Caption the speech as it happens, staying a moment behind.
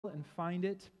and find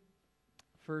it.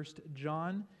 First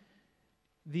John.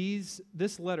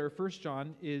 This letter, First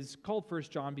John, is called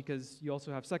First John because you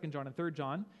also have Second John and Third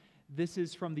John. This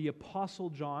is from the Apostle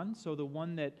John, so the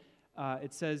one that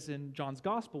it says in John's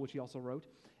Gospel, which he also wrote,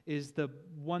 is the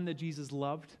one that Jesus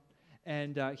loved.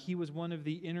 And he was one of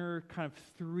the inner kind of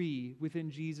three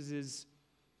within Jesus'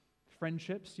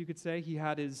 friendships, you could say. He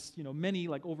had his, many,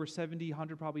 like over 70,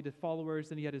 100 probably, followers.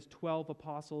 Then he had his 12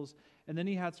 apostles. And then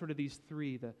he had sort of these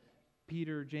three, the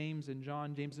Peter, James, and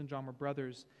John. James and John were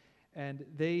brothers. And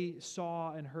they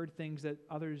saw and heard things that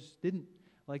others didn't,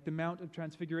 like the Mount of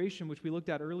Transfiguration, which we looked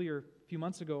at earlier a few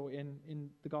months ago in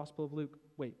the Gospel of Luke.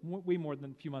 Way more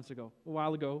than a few months ago, a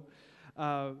while ago,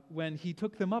 when he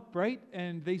took them up, right?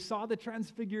 And they saw the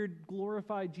transfigured,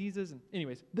 glorified Jesus. And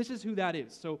anyways, this is who that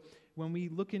is. So when we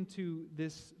look into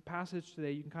this passage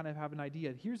today, you can kind of have an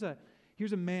idea. Here's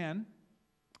a man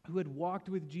who had walked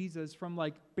with Jesus from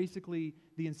basically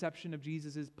the inception of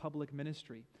Jesus' public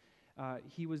ministry.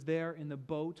 He was there in the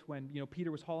boat when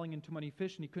Peter was hauling in too many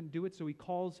fish and he couldn't do it, so he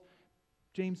calls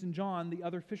James and John, the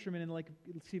other fishermen in the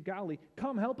Sea of Galilee,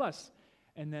 come help us.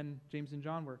 And then James and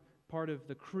John were part of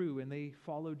the crew and they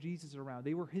followed Jesus around.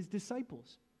 They were his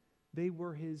disciples. They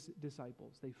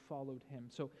followed him.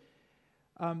 So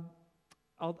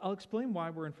I'll explain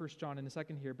why we're in 1 John in a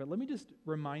second here, but let me just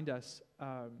remind us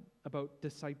about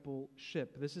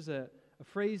discipleship. This is a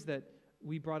phrase that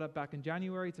we brought up back in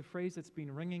January. It's a phrase that's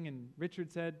been ringing in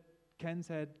Richard's head, Ken's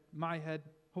head, my head,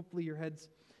 hopefully your heads,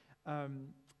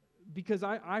 because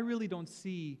I really don't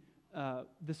see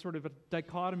this sort of a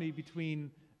dichotomy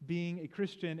between being a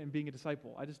Christian and being a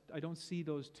disciple. I don't see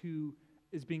those two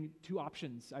as being two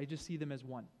options. I just see them as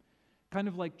one. Kind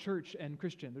of like church and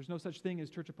Christian. There's no such thing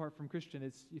as church apart from Christian.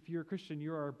 It's if you're a Christian,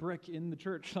 you're a brick in the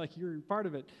church, you're part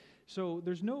of it. So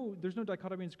there's no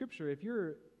dichotomy in Scripture. If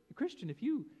you're a Christian, if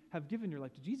you have given your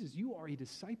life to Jesus, you are a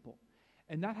disciple.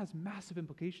 And that has massive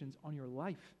implications on your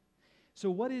life.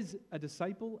 So what is a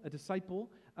disciple? A disciple,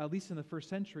 at least in the first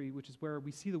century, which is where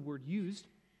we see the word used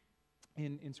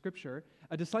in Scripture,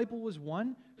 a disciple was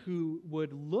one who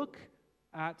would look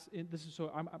at,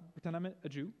 pretend I'm a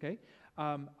Jew, okay?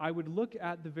 I would look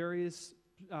at the various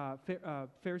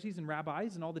Pharisees and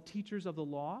rabbis and all the teachers of the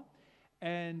law,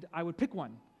 and I would pick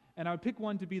one. And I would pick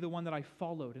one to be the one that I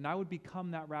followed, and I would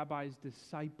become that rabbi's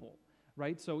disciple,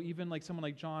 right? So even someone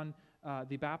like John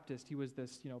the Baptist, he was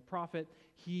this, prophet.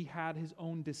 He had his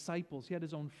own disciples. He had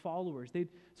his own followers.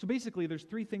 So basically, there's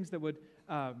three things that would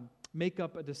make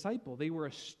up a disciple. They were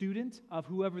a student of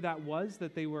whoever that was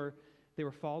that they were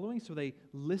following. So they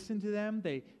listened to them.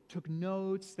 They took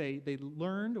notes. They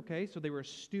learned. Okay, so they were a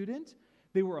student.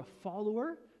 They were a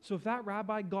follower. So if that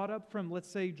rabbi got up from, let's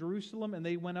say, Jerusalem and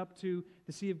they went up to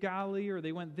the Sea of Galilee or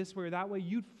they went this way or that way,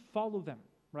 you'd follow them,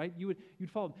 right? You'd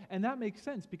follow them. And that makes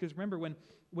sense because remember,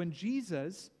 when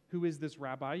Jesus, who is this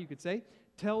rabbi, you could say,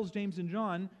 tells James and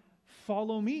John,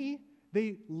 follow me,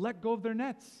 they let go of their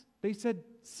nets. They said,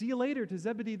 see you later to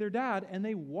Zebedee, their dad, and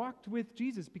they walked with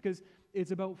Jesus because it's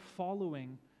about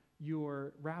following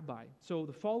your rabbi. So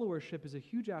the followership is a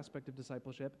huge aspect of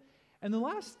discipleship. And the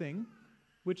last thing,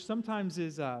 which sometimes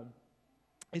is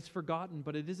forgotten,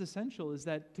 but it is essential, is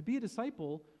that to be a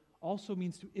disciple also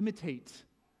means to imitate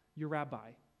your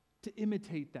rabbi, to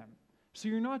imitate them. So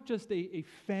you're not just a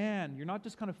fan, you're not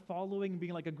just kind of following and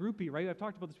being like a groupie, right? I've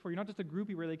talked about this before. You're not just a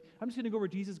groupie where I'm just going to go where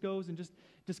Jesus goes and just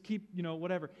keep,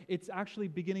 whatever. It's actually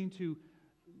beginning to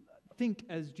think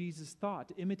as Jesus thought,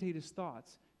 to imitate his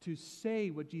thoughts, to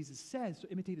say what Jesus says,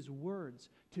 to imitate his words,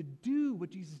 to do what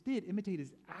Jesus did, imitate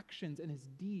his actions and his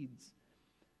deeds.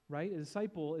 Right? A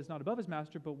disciple is not above his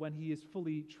master, but when he is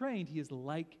fully trained, he is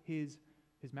like his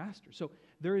master. So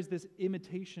there is this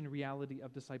imitation reality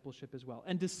of discipleship as well.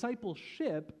 And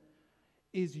discipleship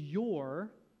is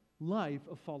your life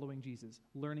of following Jesus,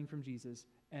 learning from Jesus,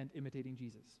 and imitating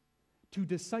Jesus. To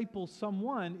disciple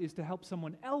someone is to help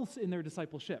someone else in their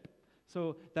discipleship.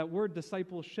 So that word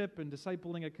discipleship and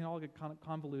discipling, it can all get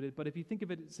convoluted, but if you think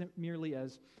of it merely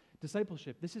as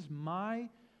discipleship, this is my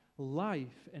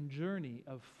life and journey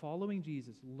of following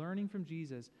Jesus, learning from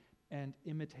Jesus, and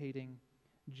imitating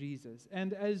Jesus.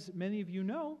 And as many of you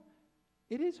know,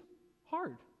 it is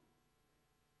hard.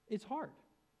 It's hard.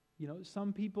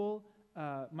 Some people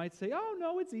might say, oh,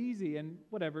 no, it's easy, and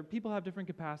whatever. People have different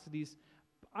capacities.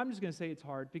 I'm just going to say it's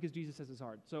hard because Jesus says it's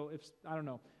hard. So I don't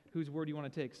know whose word you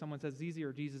want to take. Someone says it's easy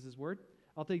or Jesus' word.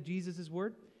 I'll take Jesus'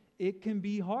 word. It can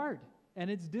be hard, and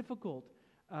it's difficult.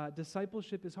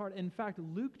 Discipleship is hard. In fact,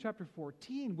 Luke chapter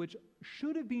 14, which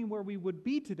should have been where we would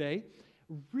be today,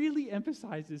 really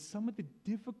emphasizes some of the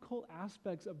difficult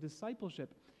aspects of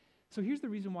discipleship. So here's the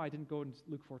reason why I didn't go into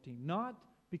Luke 14. Not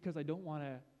because I don't want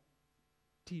to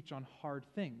teach on hard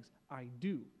things. I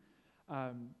do,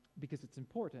 because it's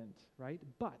important, right?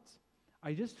 But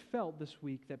I just felt this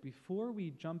week that before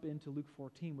we jump into Luke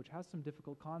 14, which has some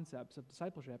difficult concepts of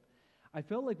discipleship, I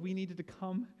felt like we needed to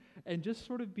come and just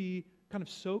sort of be kind of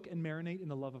soak and marinate in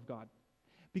the love of God.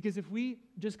 Because if we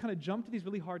just kind of jump to these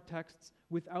really hard texts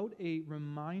without a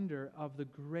reminder of the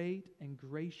great and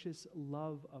gracious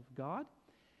love of God,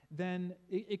 then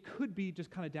it could be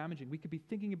just kind of damaging. We could be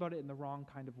thinking about it in the wrong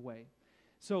kind of way.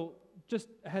 So just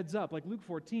a heads up, like Luke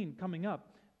 14 coming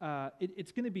up,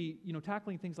 it's going to be,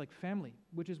 tackling things like family,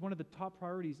 which is one of the top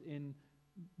priorities in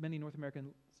many North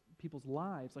American people's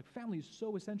lives. Like, family is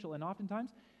so essential, and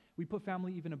oftentimes we put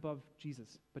family even above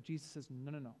Jesus. But Jesus says,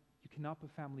 no, you cannot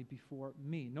put family before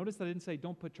me. Notice that I didn't say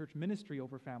don't put church ministry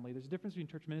over family. There's a difference between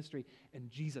church ministry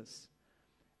and Jesus.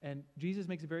 And Jesus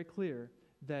makes it very clear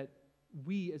that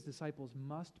we as disciples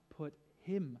must put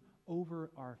him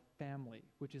over our family,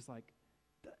 which is like,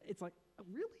 it's like,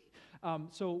 really?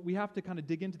 So we have to kind of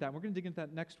dig into that. We're going to dig into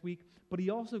that next week. But he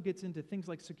also gets into things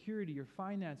like security, your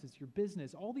finances, your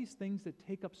business, all these things that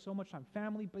take up so much time.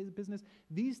 Family, business,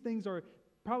 these things are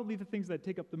probably the things that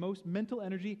take up the most mental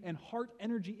energy and heart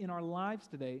energy in our lives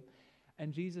today.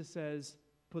 And Jesus says,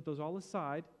 put those all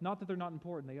aside. Not that they're not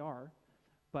important, they are.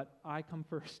 But I come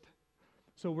first.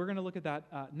 So we're going to look at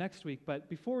that next week. But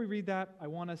before we read that, I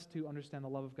want us to understand the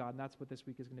love of God. And that's what this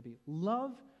week is going to be.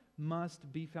 Love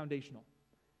must be foundational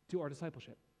to our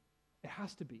discipleship. It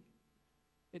has to be.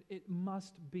 It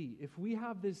must be. If we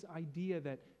have this idea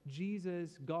that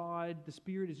Jesus, God, the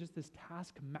Spirit is just this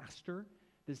taskmaster,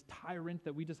 this tyrant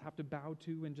that we just have to bow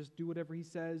to and just do whatever he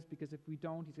says, because if we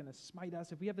don't, he's going to smite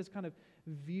us. If we have this kind of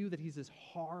view that he's this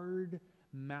hard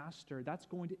master, that's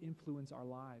going to influence our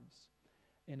lives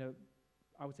in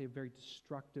I would say, a very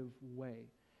destructive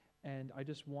way. And I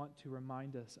just want to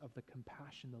remind us of the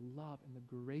compassion, the love, and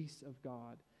the grace of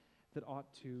God that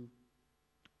ought to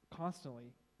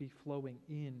constantly be flowing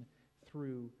in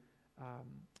through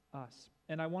us.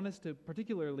 And I want us to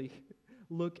particularly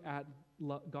look at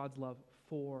God's love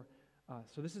for us.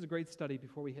 So this is a great study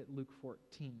before we hit Luke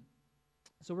 14.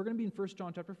 So we're going to be in 1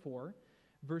 John chapter 4,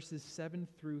 verses 7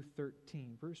 through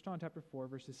 13. 1 John chapter 4,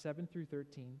 verses 7 through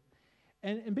 13.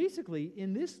 And basically,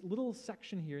 in this little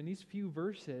section here, in these few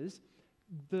verses,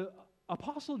 the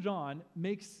Apostle John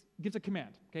gives a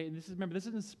command. Okay, and remember, this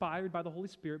is inspired by the Holy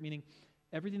Spirit, meaning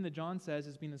everything that John says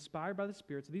is being inspired by the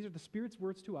Spirit. So these are the Spirit's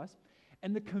words to us.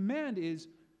 And the command is,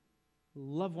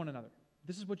 love one another.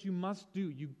 This is what you must do.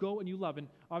 You go and you love. And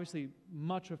obviously,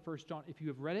 much of 1 John, if you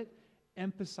have read it,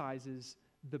 emphasizes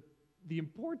the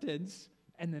importance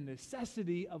and the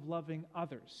necessity of loving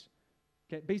others.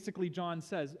 Okay, basically, John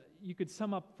says, you could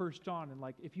sum up 1 John and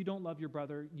if you don't love your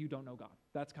brother, you don't know God.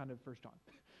 That's kind of 1 John.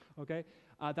 Okay?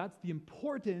 That's the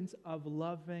importance of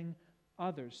loving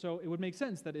others. So it would make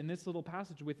sense that in this little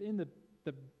passage within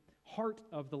the heart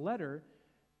of the letter,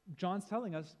 John's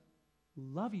telling us,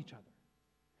 love each other.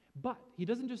 But he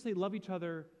doesn't just say love each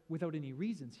other without any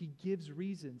reasons. He gives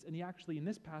reasons. And he actually, in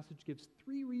this passage, gives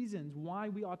 3 reasons why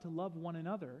we ought to love one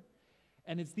another.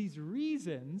 And it's these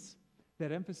reasons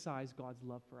that emphasize God's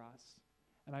love for us.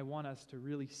 And I want us to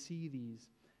really see these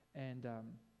and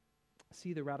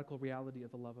see the radical reality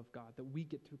of the love of God that we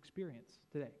get to experience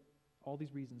today. All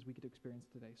these reasons we get to experience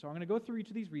today. So I'm going to go through each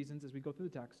of these reasons as we go through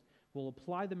the text. We'll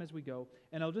apply them as we go.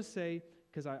 And I'll just say,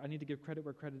 because I need to give credit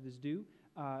where credit is due,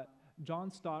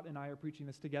 John Stott and I are preaching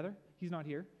this together. He's not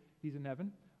here. He's in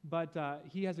heaven. But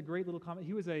he has a great little comment.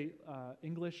 He was a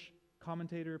English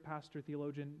commentator, pastor,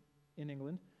 theologian in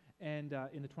England and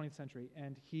in the 20th century.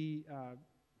 And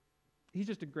he's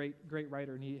just a great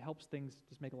writer, and he helps things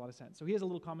just make a lot of sense. So he has a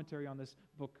little commentary on this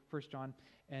book, 1 John,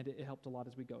 and it helped a lot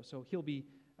as we go. So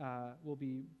we'll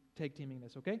be tag teaming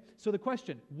this, okay? So the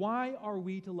question, why are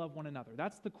we to love one another?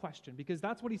 That's the question, because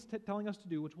that's what he's telling us to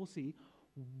do, which we'll see.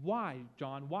 Why,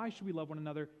 John? Why should we love one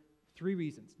another? 3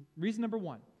 reasons. Reason number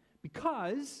 1,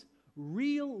 because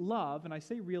real love, and I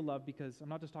say real love because I'm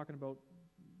not just talking about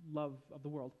love of the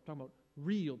world, I'm talking about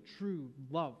real, true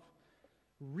love.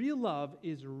 Real love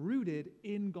is rooted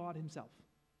in God himself.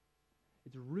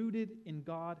 It's rooted in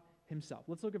God himself.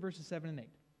 Let's look at verses 7 and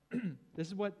 8. This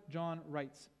is what John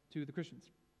writes to the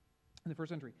Christians in the first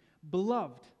century.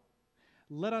 Beloved,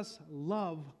 let us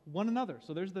love one another.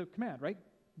 So there's the command, right?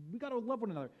 We got to love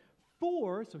one another.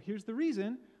 For, so here's the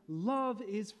reason, love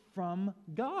is from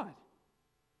God.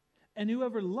 And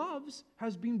whoever loves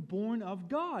has been born of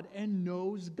God and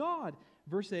knows God.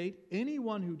 Verse 8,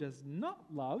 anyone who does not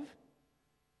love,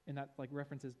 and that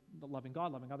references loving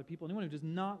God, loving other people, anyone who does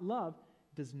not love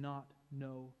does not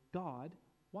know God.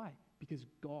 Why? Because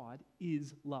God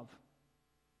is love.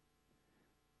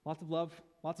 Lots of love,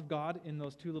 lots of God in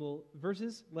those two little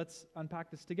verses. Let's unpack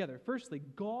this together. Firstly,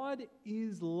 God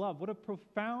is love. What a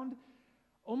profound,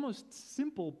 almost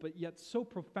simple, but yet so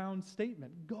profound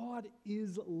statement. God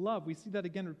is love. We see that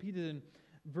again repeated in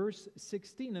verse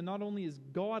 16. And not only is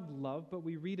God love, but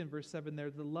we read in verse 7 there,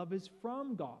 the love is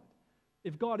from God.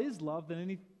 If God is love,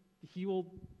 then he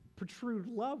will protrude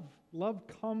love. Love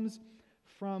comes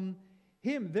from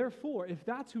him. Therefore, if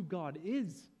that's who God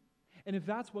is, and if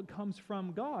that's what comes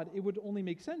from God, it would only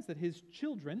make sense that his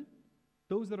children,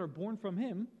 those that are born from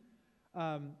him,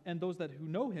 and those who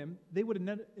know him, they would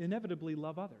inevitably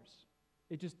love others.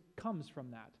 It just comes from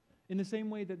that. In the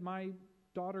same way that my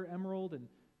daughter Emerald and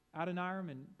Adoniram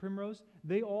and Primrose,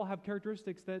 they all have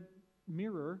characteristics that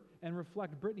mirror and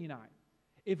reflect Brittany and I.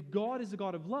 If God is a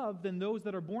God of love, then those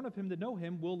that are born of him that know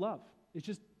him will love. It's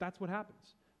just, that's what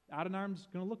happens. Adoniram's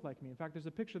going to look like me. In fact, there's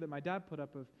a picture that my dad put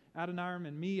up of Adoniram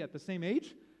and me at the same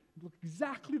age. We look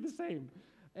exactly the same.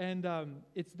 And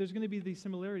there's going to be these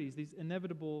similarities, these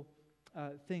inevitable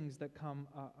things that come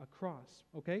across,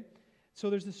 okay? So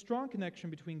there's a strong connection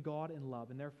between God and love,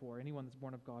 and therefore anyone that's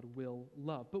born of God will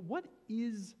love. But what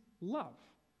is love?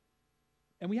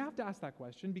 And we have to ask that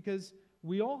question because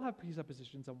we all have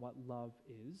presuppositions on what love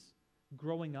is.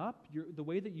 Growing up, the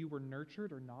way that you were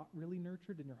nurtured or not really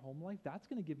nurtured in your home life, that's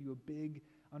going to give you a big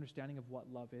understanding of what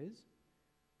love is.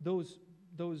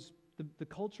 The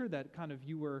culture that kind of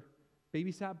you were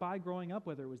babysat by growing up,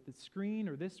 whether it was the screen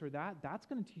or this or that, that's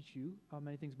going to teach you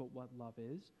many things about what love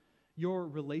is. Your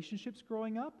relationships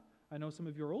growing up, I know some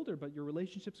of you are older, but your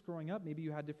relationships growing up, maybe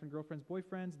you had different girlfriends,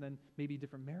 boyfriends, and then maybe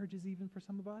different marriages even for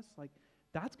some of us. Like,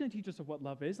 that's going to teach us of what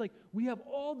love is. Like, we have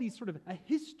all these sort of a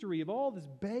history of all this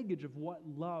baggage of what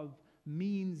love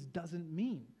means, doesn't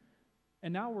mean.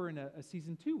 And now we're in a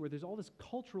season 2 where there's all this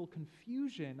cultural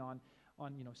confusion on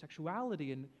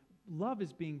sexuality, and love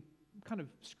is being kind of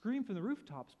screamed from the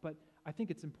rooftops. But I think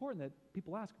it's important that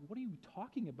people ask, what are you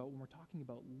talking about when we're talking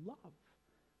about love?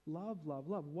 Love, love,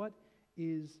 love. What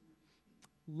is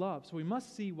love? So we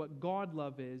must see what God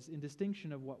love is in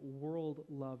distinction of what world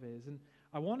love is. And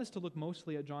I want us to look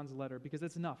mostly at John's letter because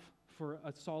that's enough for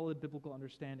a solid biblical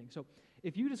understanding. So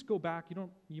if you just go back,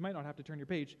 you might not have to turn your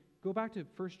page. Go back to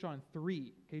 1 John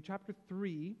 3, okay, chapter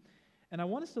 3. And I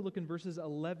want us to look in verses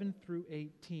 11 through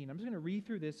 18. I'm just going to read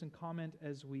through this and comment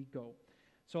as we go.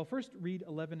 So I'll first read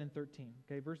 11 and 13.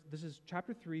 Okay, this is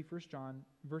chapter 3, 1 John,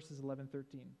 verses 11 through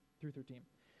 13.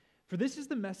 For this is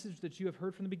the message that you have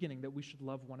heard from the beginning, that we should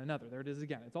love one another. There it is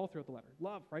again. It's all throughout the letter.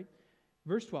 Love, right?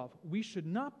 Verse 12, we should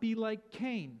not be like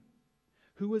Cain,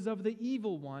 who was of the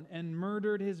evil one and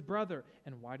murdered his brother.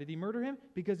 And why did he murder him?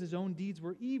 Because his own deeds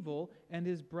were evil and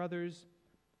his brother's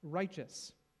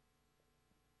righteous.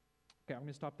 Okay, I'm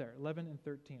going to stop there. 11 and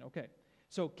 13. Okay,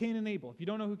 so Cain and Abel. If you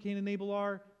don't know who Cain and Abel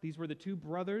are, these were the two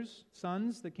brothers,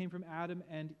 sons that came from Adam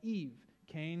and Eve.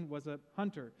 Cain was a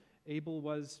hunter. Abel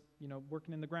was,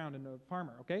 working in the ground and a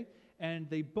farmer, okay? And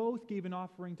they both gave an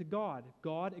offering to God.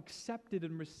 God accepted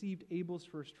and received Abel's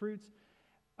first fruits,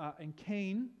 and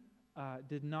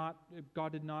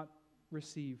God did not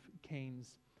receive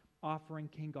Cain's offering.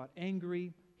 Cain got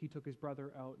angry. He took his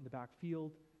brother out in the back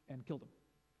field and killed him,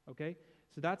 okay?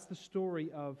 So that's the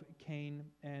story of Cain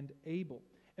and Abel.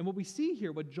 And what we see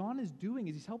here, what John is doing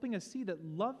is he's helping us see that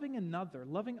loving another,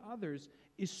 loving others,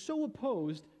 is so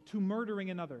opposed to murdering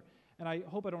another. And I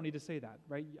hope I don't need to say that,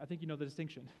 right? I think you know the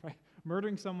distinction, right?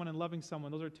 Murdering someone and loving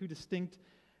someone, those are two distinct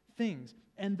things.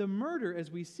 And the murder,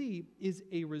 as we see, is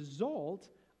a result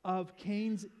of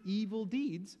Cain's evil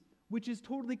deeds, which is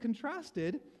totally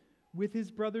contrasted with his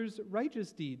brother's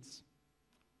righteous deeds.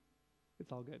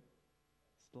 It's all good.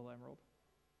 Still Emerald.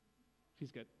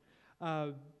 She's good.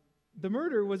 The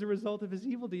murder was a result of his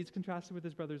evil deeds contrasted with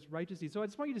his brother's righteous deeds. So I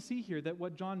just want you to see here that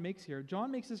what John makes here,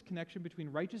 John makes this connection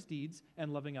between righteous deeds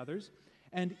and loving others,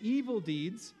 and evil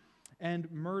deeds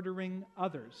and murdering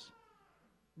others.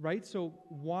 Right? So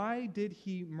why did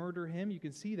he murder him? You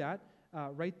can see that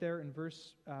right there in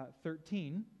verse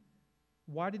 13.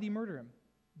 Why did he murder him?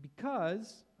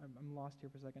 Because, I'm lost here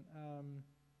for a second.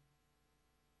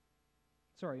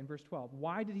 In verse 12.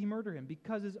 Why did he murder him?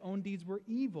 Because his own deeds were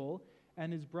evil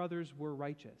and his brothers were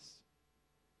righteous.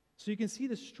 So you can see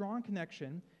the strong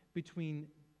connection between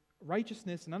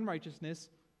righteousness and unrighteousness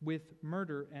with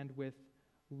murder and with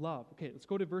love. Okay, let's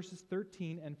go to verses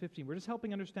 13 and 15. We're just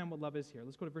helping understand what love is here.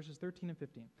 Let's go to verses 13 and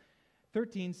 15.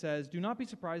 13 says, do not be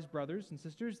surprised, brothers and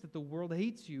sisters, that the world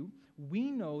hates you. We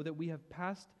know that we have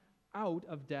passed out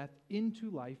of death into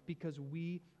life because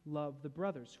we love the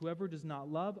brothers. Whoever does not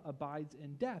love abides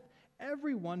in death.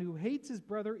 Everyone who hates his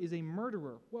brother is a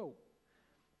murderer. Whoa.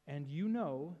 And you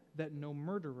know that no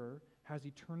murderer has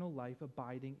eternal life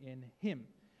abiding in him.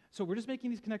 So we're just making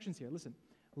these connections here. Listen,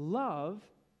 love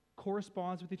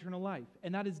corresponds with eternal life,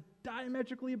 and that is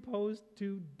diametrically opposed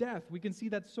to death. We can see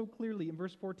that so clearly in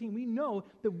verse 14. We know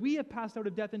that we have passed out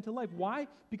of death into life. Why?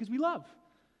 Because we love.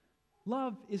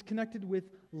 Love is connected with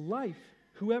life.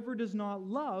 Whoever does not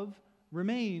love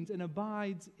remains and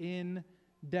abides in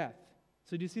death.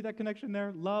 So do you see that connection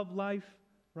there? Love, life,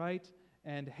 right?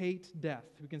 And hate, death.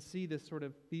 We can see this sort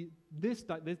of,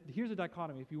 here's a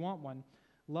dichotomy if you want one.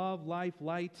 Love, life,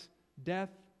 light, death,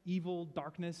 evil,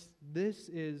 darkness. This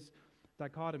is a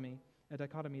dichotomy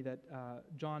that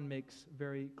John makes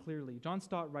very clearly. John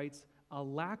Stott writes, a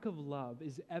lack of love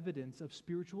is evidence of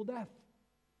spiritual death.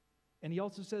 And he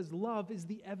also says love is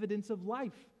the evidence of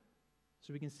life.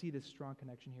 So we can see this strong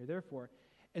connection here. Therefore,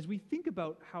 as we think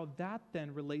about how that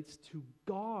then relates to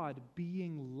God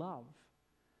being love,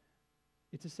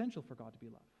 it's essential for God to be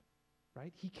love,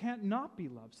 right? He can't not be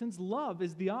love. Since love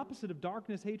is the opposite of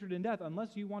darkness, hatred, and death,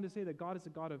 unless you want to say that God is a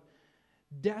God of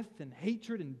death and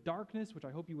hatred and darkness, which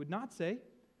I hope you would not say,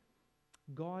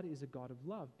 God is a God of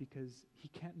love because he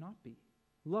can't not be.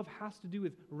 Love has to do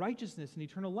with righteousness and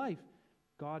eternal life.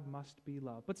 God must be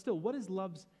love. But still, what is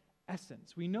love's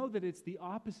essence? We know that it's the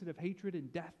opposite of hatred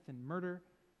and death and murder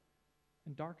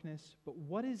and darkness, but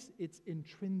what is its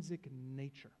intrinsic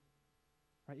nature?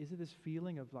 Right? Is it this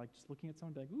feeling of like just looking at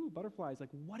someone like, ooh, butterflies? Like,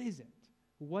 what is it?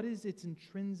 What is its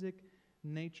intrinsic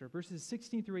nature? Verses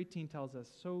 16 through 18 tells us,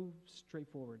 so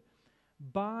straightforward.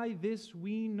 By this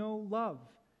we know love,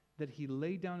 that he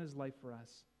laid down his life for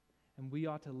us, and we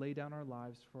ought to lay down our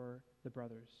lives for the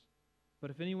brothers. But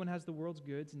if anyone has the world's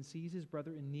goods and sees his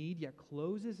brother in need, yet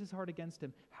closes his heart against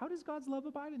him, how does God's love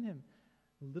abide in him?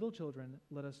 Little children,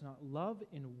 let us not love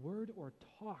in word or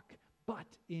talk, but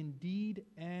in deed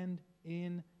and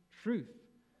in truth.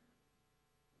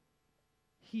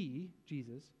 He,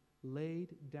 Jesus,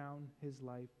 laid down his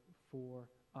life for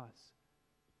us.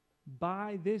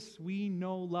 By this we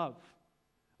know love.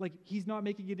 Like, he's not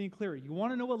making it any clearer. You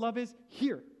want to know what love is?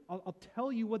 Here. I'll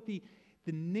tell you what the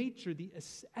nature, the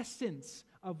essence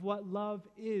of what love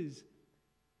is.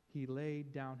 He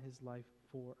laid down his life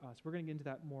for us. We're going to get into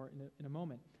that more in a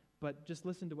moment. But just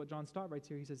listen to what John Stott writes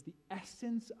here. He says, the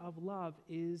essence of love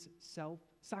is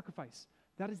self-sacrifice.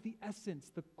 That is the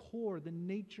essence, the core, the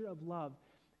nature of love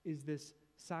is this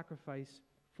sacrifice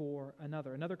for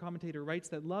another. Another commentator writes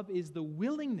that love is the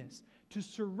willingness to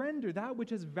surrender that which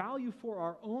has value for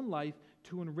our own life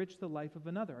to enrich the life of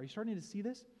another. Are you starting to see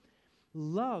this?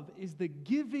 Love is the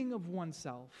giving of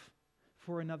oneself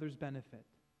for another's benefit.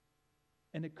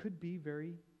 And it could be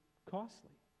very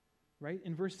costly, right?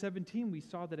 In verse 17, we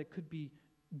saw that it could be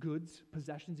goods,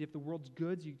 possessions. You have the world's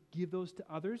goods, you give those to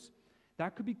others.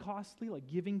 That could be costly, like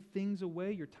giving things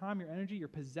away, your time, your energy, your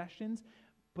possessions.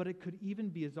 But it could even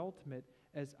be as ultimate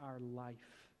as our life.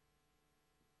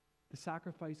 The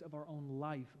sacrifice of our own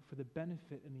life for the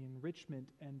benefit and the enrichment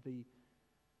and the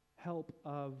help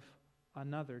of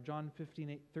another. John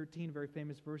 15:13, very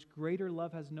famous verse, greater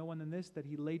love has no one than this, that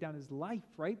he laid down his life,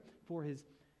 right, for his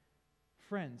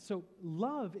friends. So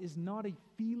love is not a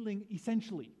feeling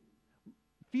essentially.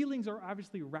 Feelings are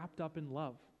obviously wrapped up in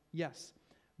love, yes,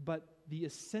 but the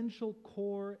essential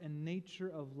core and nature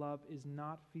of love is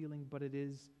not feeling, but it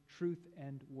is truth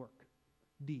and work,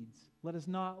 deeds. Let us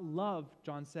not love,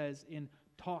 John says, in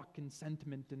talk and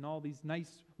sentiment and all these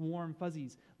nice, warm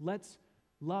fuzzies. Let's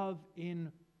love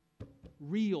in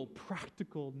real,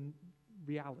 practical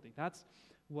reality. That's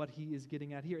what he is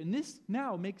getting at here. And this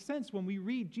now makes sense when we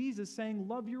read Jesus saying,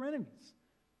 love your enemies.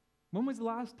 When was the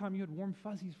last time you had warm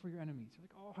fuzzies for your enemies? You're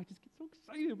like, oh, I just get so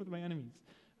excited with my enemies.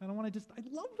 And I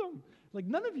love them. Like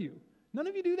none of you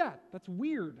do that. That's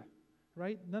weird,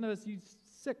 right? None of us, you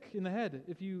sick in the head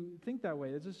if you think that way.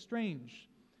 It's just strange.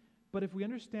 But if we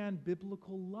understand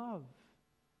biblical love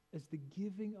as the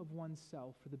giving of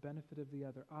oneself for the benefit of the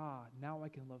other, now I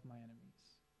can love my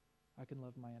enemies. I can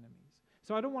love my enemies.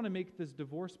 So I don't want to make this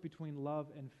divorce between love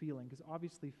and feeling, because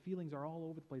obviously feelings are all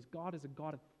over the place. God is a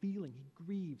God of feeling. He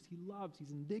grieves, he loves,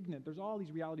 he's indignant. There's all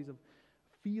these realities of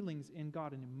feelings in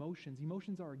God and emotions.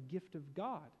 Emotions are a gift of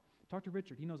God. Talk to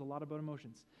Richard. He knows a lot about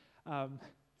emotions.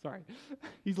 Sorry.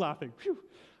 He's laughing.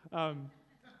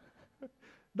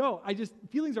 No,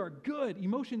 feelings are good.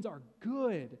 Emotions are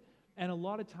good. And a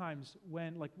lot of times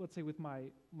when, like, let's say with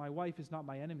my wife is not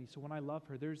my enemy, so when I love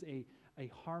her, there's a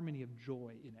harmony of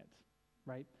joy in it,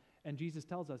 right? And Jesus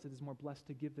tells us it is more blessed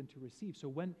to give than to receive.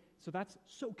 So that's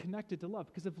so connected to love,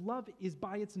 because if love is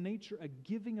by its nature a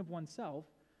giving of oneself,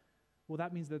 well,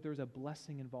 that means that there's a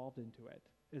blessing involved into it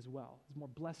as well. It's more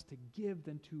blessed to give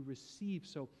than to receive.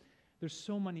 So there's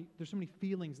so many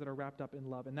feelings that are wrapped up in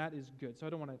love, and that is good. So I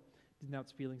don't want to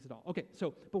denounce feelings at all. Okay,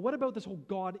 so, but what about this whole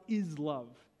God is love?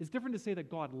 It's different to say that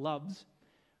God loves,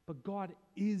 but God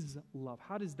is love.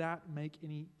 How does that make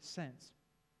any sense?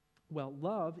 Well,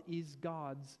 love is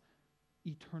God's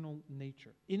eternal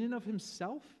nature. In and of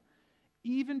himself,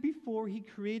 even before he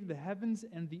created the heavens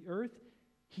and the earth,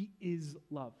 he is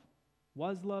love.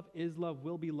 Was love, is love,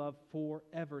 will be love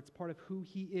forever. It's part of who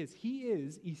he is. He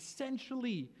is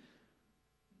essentially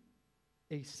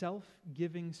a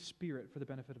self-giving spirit for the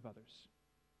benefit of others.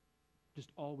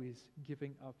 Just always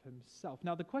giving of himself.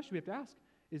 Now, the question we have to ask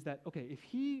is that, okay, if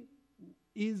he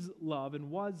is love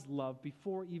and was love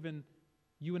before even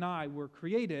you and I were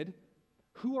created,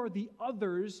 who are the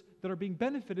others that are being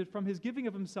benefited from his giving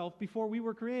of himself before we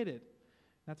were created?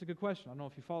 That's a good question. I don't know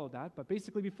if you followed that, but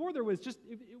basically before there was just,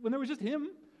 when there was just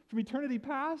him from eternity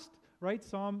past, right?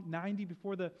 Psalm 90,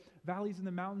 before the valleys and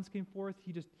the mountains came forth,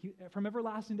 he from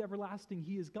everlasting to everlasting,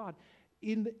 he is God.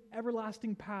 In the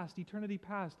everlasting past, eternity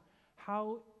past,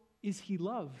 how is he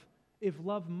love? If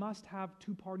love must have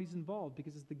two parties involved,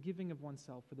 because it's the giving of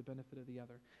oneself for the benefit of the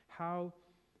other. How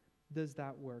does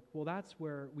that work? Well, that's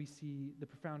where we see the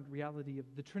profound reality of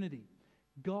the Trinity.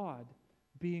 God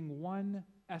being one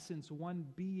essence, one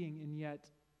being, and yet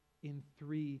in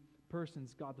three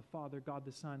persons, God the Father, God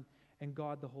the Son, and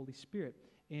God the Holy Spirit.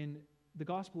 In the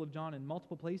Gospel of John, in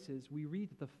multiple places, we read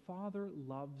that the Father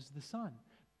loves the Son.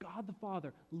 God the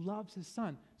Father loves his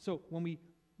Son. So when we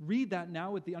read that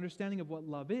now with the understanding of what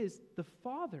love is, the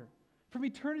Father, from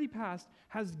eternity past,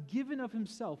 has given of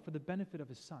himself for the benefit of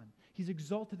his Son. He's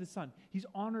exalted his Son. He's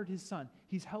honored his Son.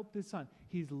 He's helped his Son.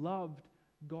 He's loved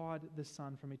God the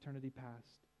Son from eternity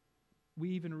past. We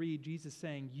even read Jesus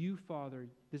saying, you, Father,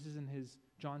 this is in his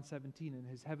John 17, in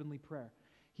his heavenly prayer.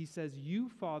 He says, you,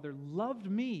 Father, loved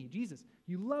me, Jesus,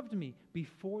 you loved me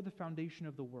before the foundation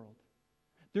of the world.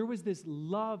 There was this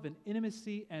love and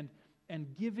intimacy and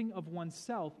giving of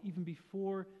oneself even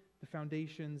before the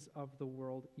foundations of the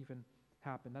world even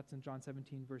happened. That's in John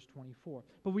 17, verse 24.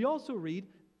 But we also read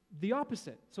the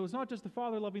opposite. So it's not just the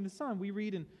Father loving the Son. We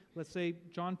read in, let's say,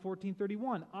 John 14,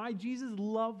 31, I, Jesus,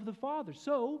 love the Father.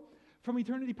 So, from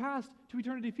eternity past to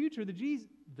eternity future,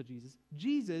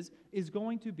 Jesus is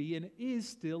going to be and is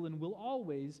still and will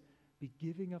always be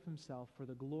giving of himself for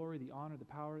the glory, the honor, the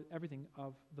power, everything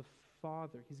of the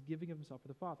Father. He's giving of himself for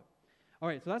the Father. All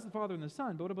right, so that's the Father and the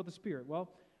Son, but what about the Spirit? Well,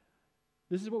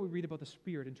 this is what we read about the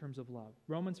Spirit in terms of love.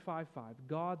 Romans 5:5,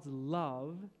 God's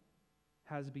love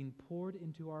has been poured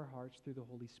into our hearts through the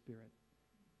Holy Spirit.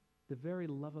 The very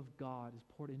love of God is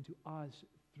poured into us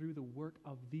through the work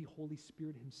of the Holy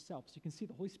Spirit himself. So you can see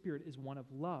the Holy Spirit is one of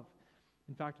love.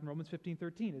 In fact, in Romans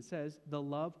 15:13, it says, the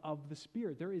love of the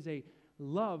Spirit. There is a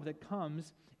love that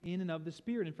comes in and of the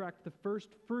Spirit. In fact, the first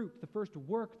fruit, the first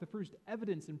work, the first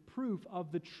evidence and proof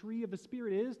of the tree of the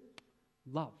Spirit is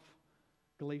love.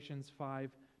 Galatians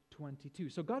 5:22.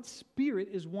 So God's Spirit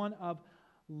is one of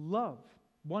love,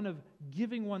 one of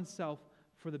giving oneself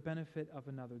for the benefit of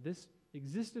another. This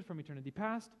existed from eternity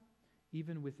past,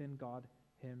 even within God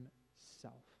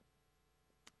himself.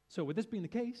 So with this being the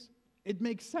case, it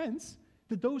makes sense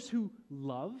that those who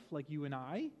love, like you and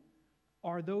I,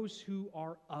 are those who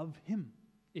are of him,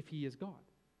 if he is God,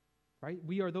 right?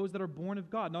 We are those that are born of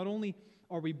God. Not only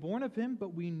are we born of him,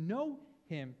 but we know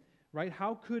him, right?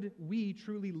 How could we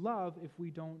truly love if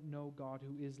we don't know God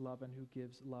who is love and who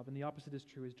gives love? And the opposite is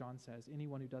true, as John says.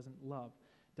 Anyone who doesn't love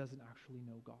doesn't actually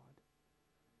know God.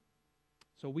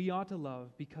 So we ought to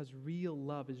love because real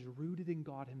love is rooted in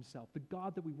God himself. The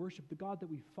God that we worship, the God that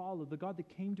we follow, the God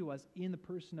that came to us in the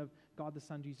person of God the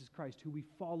Son, Jesus Christ, who we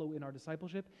follow in our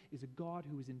discipleship, is a God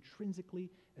who is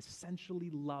intrinsically, essentially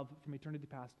love from eternity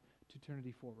past to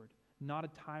eternity forward. Not a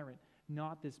tyrant,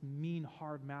 not this mean,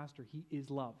 hard master. He is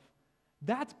love.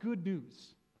 That's good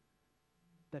news.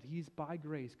 That he's, by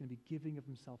grace, going to be giving of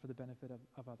himself for the benefit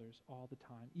of others all the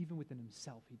time. Even within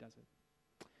himself, he does it.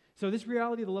 So this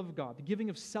reality of the love of God, the giving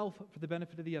of self for the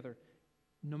benefit of the other,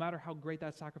 no matter how great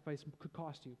that sacrifice could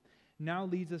cost you, now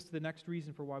leads us to the next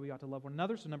reason for why we ought to love one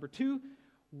another. So number 2,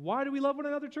 why do we love one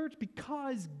another, church?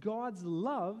 Because God's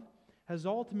love has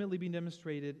ultimately been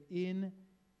demonstrated in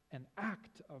an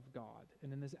act of God.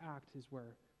 And in this act is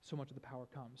where so much of the power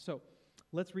comes. So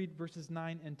let's read verses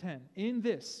 9 and 10. In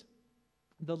this,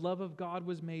 the love of God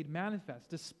was made manifest,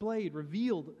 displayed,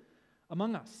 revealed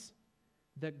among us,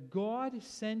 that God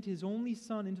sent his only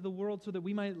Son into the world so that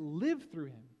we might live through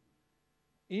him.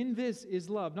 In this is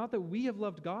love, not that we have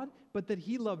loved God, but that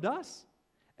he loved us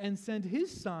and sent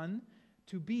his Son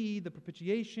to be the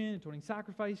propitiation, atoning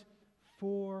sacrifice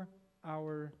for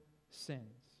our sins.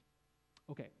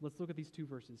 Okay, let's look at these two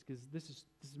verses because this is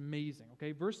amazing.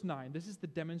 Okay, verse 9, this is the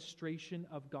demonstration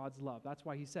of God's love. That's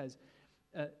why he says,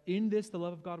 in this the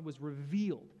love of God was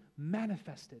revealed,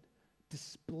 manifested,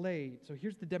 displayed. So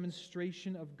here's the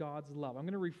demonstration of God's love. I'm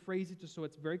going to rephrase it just so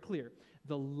it's very clear.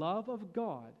 The love of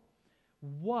God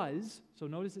was, so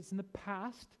notice it's in the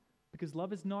past, because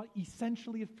love is not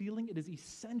essentially a feeling, it is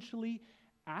essentially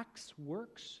acts,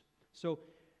 works. So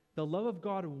the love of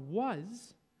God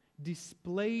was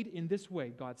displayed in this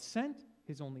way. God sent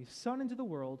his only Son into the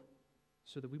world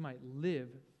so that we might live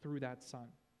through that Son.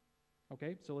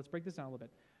 Okay, so let's break this down a little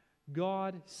bit.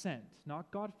 God sent,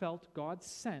 not God felt, God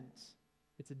sent.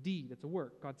 It's a deed, it's a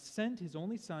work. God sent his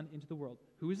only Son into the world.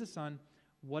 Who is the Son?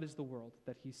 What is the world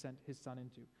that he sent his Son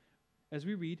into? As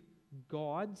we read,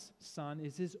 God's Son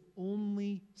is his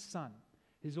only Son,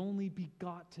 his only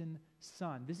begotten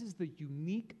Son. This is the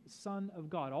unique Son of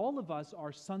God. All of us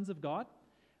are sons of God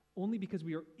only because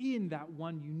we are in that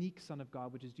one unique Son of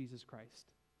God, which is Jesus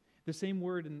Christ. The same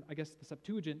word in, I guess, the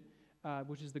Septuagint,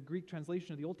 which is the Greek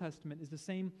translation of the Old Testament, is the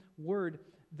same word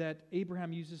that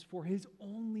Abraham uses for his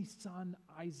only son,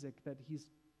 Isaac, that he's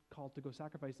called to go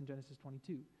sacrifice in Genesis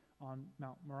 22 on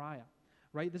Mount Moriah.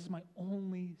 Right? This is my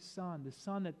only son, the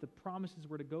son that the promises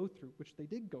were to go through, which they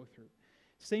did go through.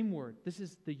 Same word. This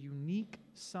is the unique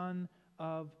Son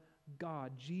of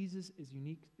God. Jesus is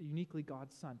uniquely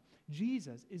God's Son.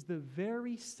 Jesus is the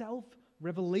very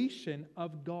self-revelation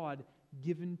of God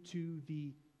given to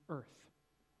the earth.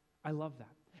 I love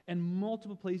that. And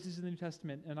multiple places in the New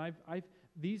Testament, and I've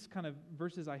these kind of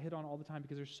verses I hit on all the time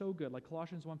because they're so good, like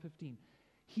Colossians 1:15.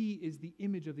 He is the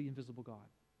image of the invisible God.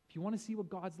 If you want to see what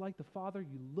God's like, the Father,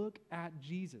 you look at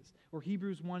Jesus. Or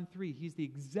Hebrews 1:3, he's the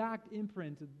exact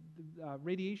imprint,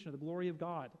 radiation of the glory of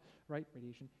God, right?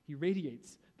 Radiation. He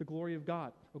radiates the glory of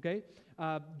God, okay?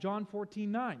 John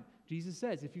 14:9, Jesus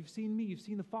says, if you've seen me, you've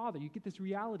seen the Father. You get this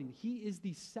reality. He is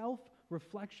the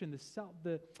self-reflection,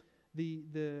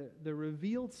 the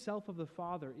revealed self of the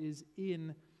Father is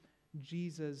in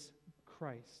Jesus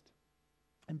Christ.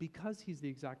 And because he's the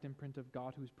exact imprint of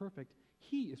God who is perfect,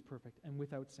 he is perfect and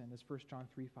without sin, as 1 John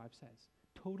 3:5 says.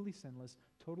 Totally sinless,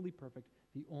 totally perfect,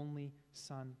 the only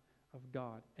Son of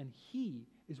God. And he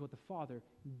is what the Father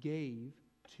gave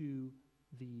to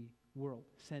the world,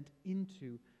 sent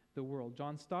into the world.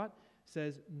 John Stott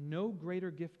says, no greater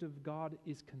gift of God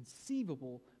is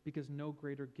conceivable because no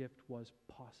greater gift was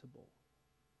possible.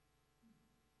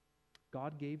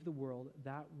 God gave the world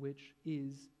that which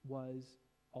is, was,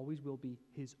 always will be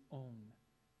his own.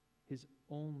 His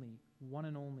only, one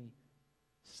and only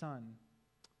Son,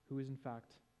 who is in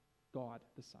fact God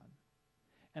the Son.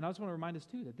 And I just want to remind us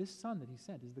too that this Son that he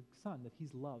sent is the Son that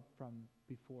he's loved from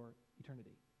before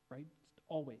eternity, right?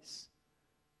 Always,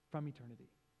 from eternity.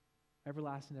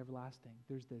 Everlasting, everlasting.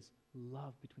 There's this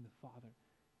love between the Father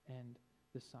and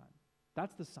the Son.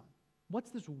 That's the Son.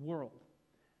 What's this world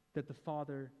that the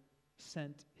Father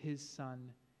sent his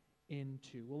Son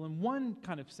into? Well, in one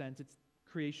kind of sense, it's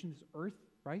creation, this earth,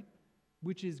 right?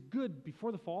 Which is good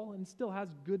before the fall and still has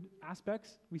good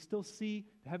aspects. We still see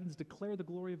the heavens declare the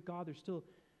glory of God. They're still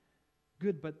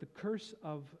good, but the curse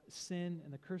of sin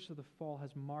and the curse of the fall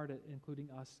has marred it,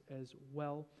 including us as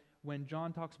well. When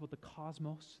John talks about the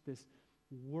cosmos, this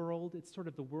world, it's sort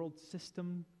of the world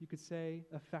system, you could say,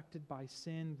 affected by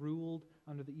sin, ruled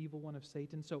under the evil one of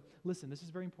Satan. So listen, this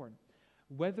is very important.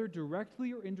 Whether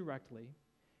directly or indirectly,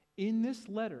 in this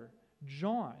letter,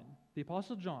 John, the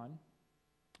Apostle John,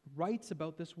 writes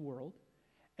about this world,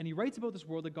 and he writes about this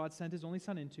world that God sent his only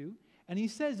Son into, and he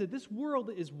says that this world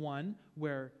is one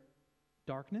where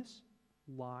darkness,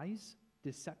 lies,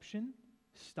 deception,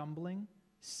 stumbling,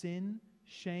 sin,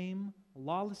 shame,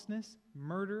 lawlessness,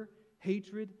 murder,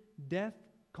 hatred, death,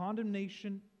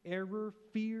 condemnation, error,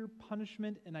 fear,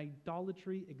 punishment, and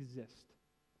idolatry exist.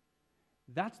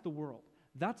 That's the world.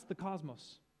 That's the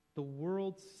cosmos, the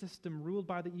world system ruled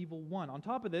by the evil one. On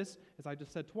top of this, as I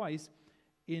just said twice,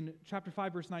 in chapter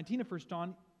 5, verse 19 of 1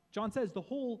 John, John says the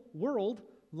whole world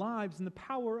lies in the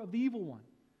power of the evil one,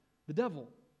 the devil.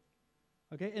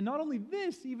 Okay, and not only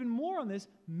this, even more on this,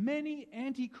 many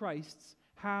antichrists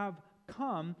have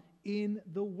come in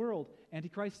the world.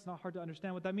 Antichrist, it's not hard to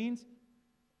understand what that means.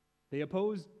 They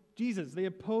oppose Jesus. They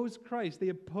oppose Christ. They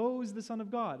oppose the Son of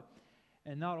God.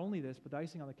 And not only this, but the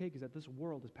icing on the cake is that this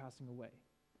world is passing away,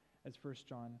 as 1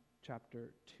 John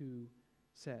chapter 2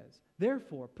 says.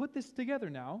 Therefore, put this together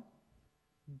now.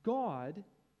 God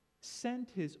sent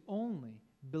his only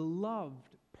beloved,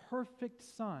 perfect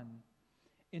Son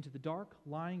into the dark,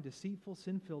 lying, deceitful,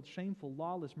 sin-filled, shameful,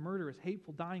 lawless, murderous,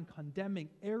 hateful, dying, condemning,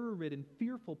 error-ridden,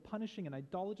 fearful, punishing, and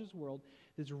idolatrous world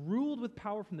that is ruled with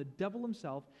power from the devil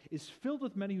himself, is filled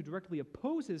with many who directly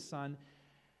oppose his Son,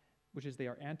 which is they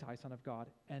are anti-Son of God,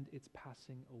 and it's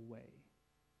passing away.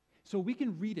 So we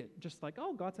can read it just like,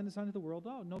 oh, God sent his Son into the world,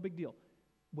 oh, no big deal.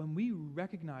 When we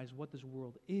recognize what this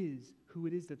world is, who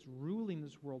it is that's ruling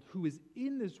this world, who is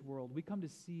in this world, we come to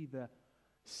see the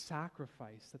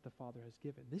sacrifice that the Father has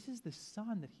given. This is the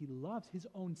Son that he loves, his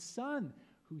own Son,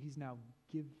 who he's now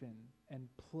given and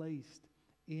placed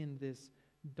in this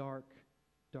dark,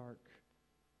 dark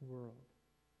world.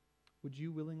 Would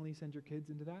you willingly send your kids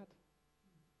into that?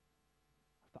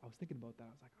 I was thinking about that.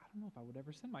 I was like, I don't know if I would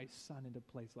ever send my son into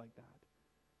a place like that.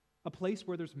 A place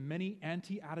where there's many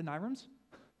anti-Adonirams.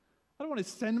 I don't want to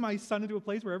send my son into a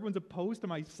place where everyone's opposed to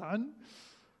my son.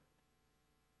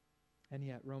 And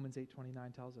yet, Romans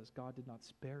 8:29 tells us God did not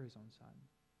spare his own Son,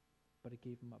 but he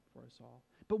gave him up for us all.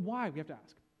 But why? We have to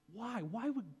ask, why? Why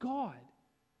would God,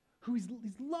 he's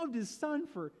loved his Son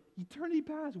for eternity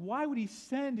past, why would he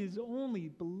send his only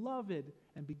beloved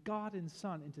and begotten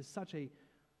Son into such a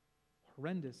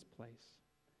horrendous place?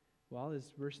 Well,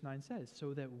 as verse 9 says,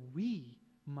 so that we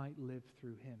might live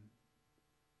through him.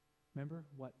 Remember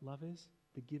what love is?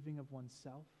 The giving of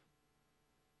oneself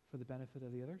for the benefit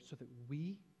of the other, so that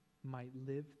we might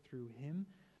live through him.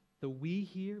 The we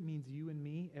here means you and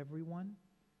me, everyone.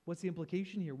 What's the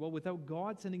implication here? Well, without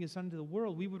God sending his Son into the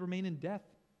world, we would remain in death.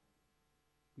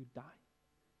 We'd die.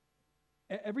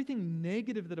 Everything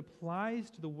negative that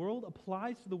applies to the world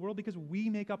because we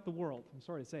make up the world. I'm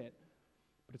sorry to say it,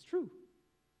 but it's true.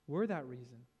 We're that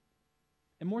reason.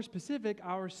 And more specific,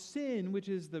 our sin, which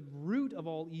is the root of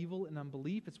all evil and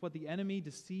unbelief, it's what the enemy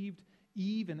deceived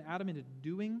Eve and Adam into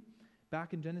doing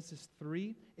back in Genesis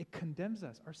 3. It condemns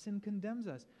us. Our sin condemns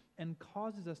us and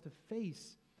causes us to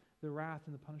face the wrath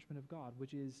and the punishment of God,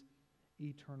 which is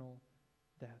eternal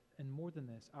death. And more than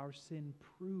this, our sin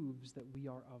proves that we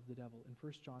are of the devil. In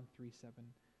 1 John 3:7,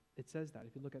 it says that.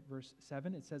 If you look at verse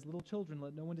 7, it says, little children,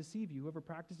 let no one deceive you. Whoever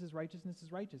practices righteousness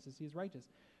is righteous as he is righteous.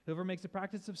 Whoever makes a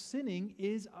practice of sinning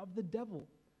is of the devil,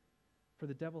 for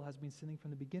the devil has been sinning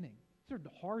from the beginning. These are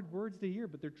hard words to hear,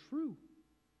 but they're true.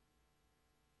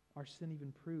 Our sin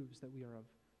even proves that we are of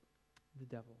the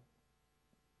devil.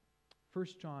 1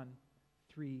 John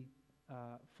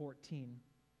 3:14.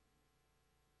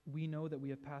 We know that we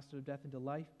have passed out of death into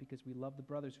life because we love the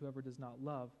brothers. Whoever does not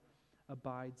love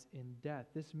abides in death.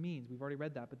 This means, we've already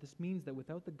read that, but this means that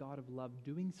without the God of love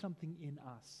doing something in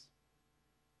us,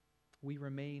 we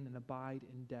remain and abide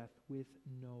in death with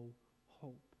no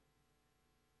hope.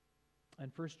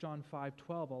 And 1 John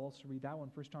 5:12, I'll also read that one.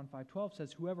 1 John 5:12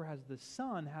 says, whoever has the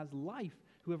Son has life.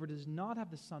 Whoever does not have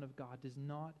the Son of God does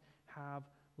not have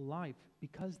life.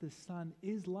 Because the Son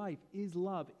is life, is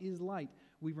love, is light,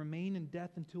 we remain in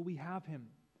death until we have him.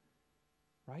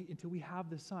 Right? Until we have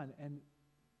the Son. And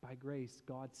by grace,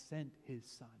 God sent his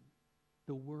Son,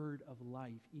 the word of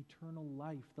life, eternal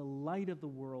life, the light of the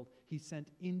world he sent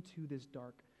into this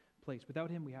dark place.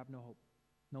 Without him, we have no hope,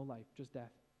 no life, just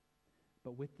death.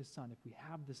 But with the Son, if we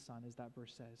have the Son, as that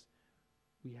verse says,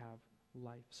 we have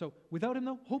life. So without him,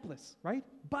 though, hopeless, right?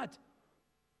 But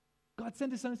God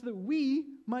sent his Son so that we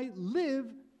might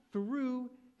live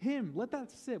through him. Let that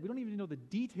sit. We don't even know the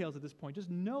details at this point. Just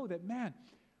know that, man,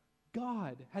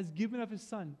 God has given us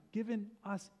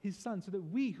his Son, so that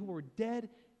we who are dead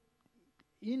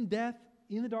in death,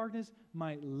 in the darkness,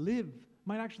 might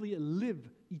actually live,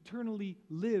 eternally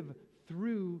live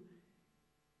through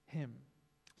him.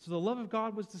 So the love of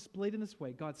God was displayed in this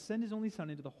way. God sent his only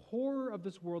Son into the horror of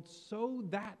this world so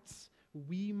that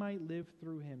we might live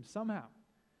through him. Somehow,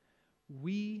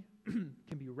 we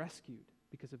can be rescued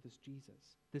because of this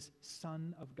Jesus, this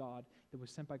Son of God that was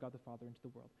sent by God the Father into the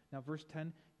world. Now, verse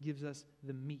 10 gives us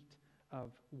the meat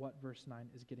of what verse 9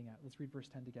 is getting at. Let's read verse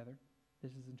 10 together.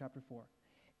 This is in chapter 4.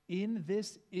 In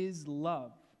this is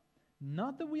love,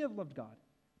 not that we have loved God,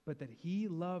 but that he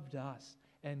loved us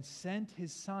and sent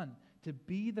his Son to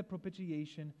be the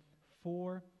propitiation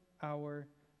for our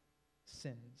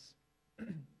sins.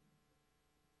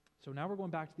 So now we're going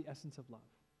back to the essence of love,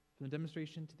 from the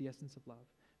demonstration to the essence of love,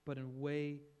 but in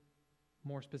way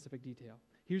more specific detail.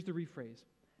 Here's the rephrase.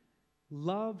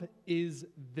 Love is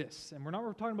this. And we're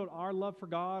not talking about our love for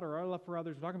God or our love for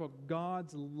others. We're talking about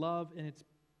God's love in its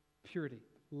purity.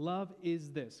 Love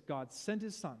is this. God sent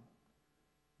his Son.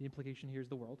 The implication here is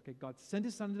the world. Okay, God sent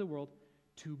his Son into the world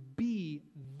to be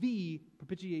the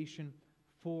propitiation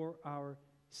for our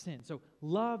sin. So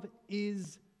love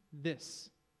is this.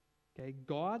 Okay,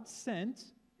 God sent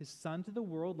his Son to the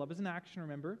world. Love is an action,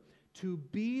 remember, to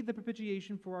be the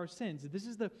propitiation for our sins. This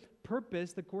is the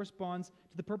purpose that corresponds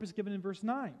to the purpose given in verse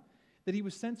 9, that he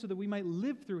was sent so that we might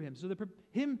live through him. So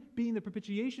him being the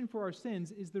propitiation for our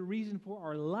sins is the reason for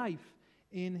our life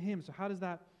in him. So how does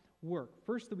that work?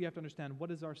 First, that we have to understand,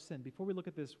 what is our sin? Before we look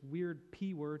at this weird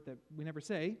P word that we never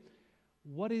say,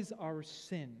 what is our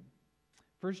sin?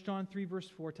 1 John 3 verse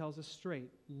 4 tells us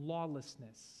straight,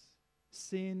 lawlessness.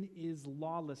 Sin is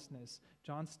lawlessness.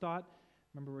 John Stott,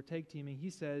 remember we're tag teaming, he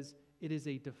says, it is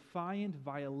a defiant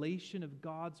violation of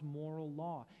God's moral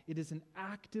law. It is an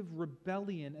active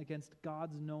rebellion against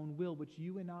God's known will, which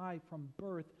you and I from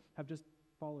birth have just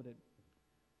followed it.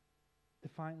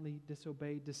 Defiantly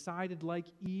disobeyed, decided like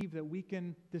Eve that we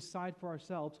can decide for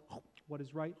ourselves what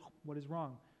is right, what is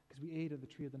wrong, because we ate of the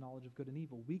tree of the knowledge of good and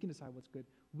evil. We can decide what's good,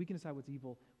 we can decide what's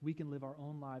evil, we can live our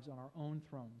own lives on our own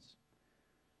thrones.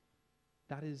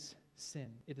 That is sin.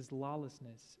 It is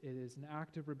lawlessness. It is an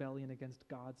active rebellion against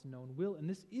God's known will, and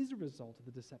this is a result of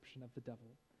the deception of the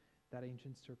devil, that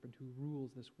ancient serpent who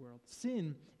rules this world.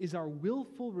 Sin is our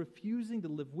willful refusing to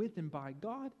live with and by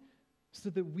God, so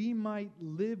that we might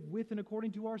live with and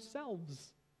according to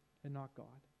ourselves and not God.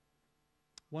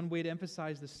 One way to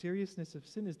emphasize the seriousness of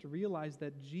sin is to realize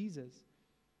that Jesus,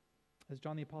 as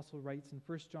John the Apostle writes in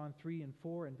 1 John 3 and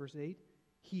 4 and verse 8,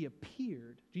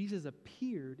 Jesus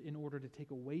appeared in order to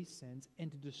take away sins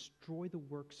and to destroy the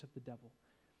works of the devil.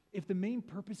 If the main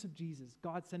purpose of Jesus,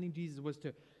 God sending Jesus, was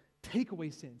to take away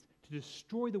sins, to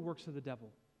destroy the works of the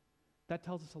devil, that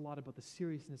tells us a lot about the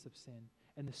seriousness of sin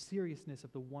and the seriousness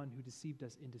of the one who deceived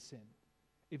us into sin.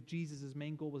 If Jesus'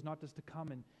 main goal was not just to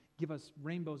come and give us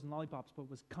rainbows and lollipops, but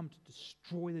was come to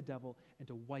destroy the devil and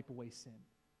to wipe away sin,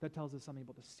 that tells us something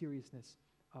about the seriousness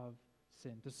of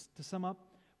sin. To sum up,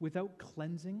 without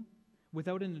cleansing,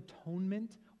 without an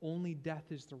atonement, only death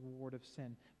is the reward of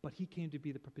sin. But he came to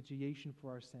be the propitiation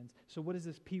for our sins. So what is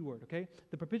this P word, okay?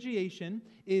 The propitiation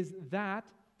is that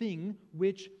thing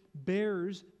which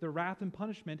bears the wrath and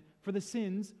punishment for the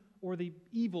sins or the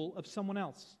evil of someone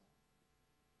else.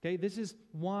 Okay, this is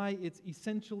why it's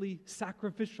essentially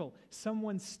sacrificial.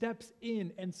 Someone steps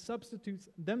in and substitutes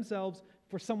themselves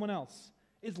for someone else.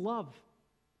 It's love.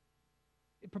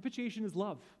 Propitiation is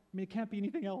love. I mean, it can't be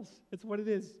anything else. It's what it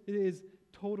is. It is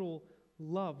total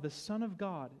love. The Son of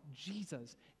God,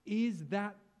 Jesus, is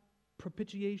that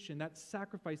propitiation, that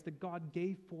sacrifice that God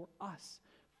gave for us,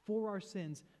 for our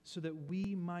sins, so that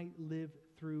we might live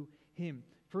through him.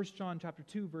 1 John chapter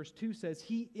 2, verse 2 says,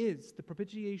 he is the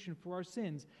propitiation for our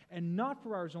sins, and not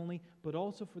for ours only, but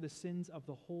also for the sins of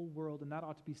the whole world. And that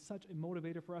ought to be such a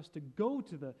motivator for us to go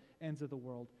to the ends of the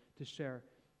world to share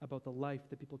about the life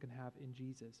that people can have in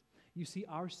Jesus. You see,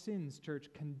 our sins, church,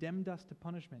 condemned us to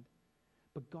punishment,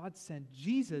 but God sent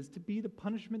Jesus to be the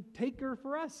punishment taker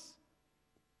for us.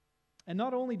 And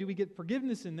not only do we get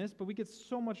forgiveness in this, but we get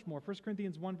so much more. 1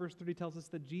 Corinthians 1 verse 30 tells us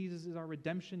that Jesus is our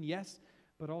redemption, yes,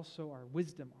 but also our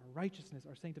wisdom, our righteousness,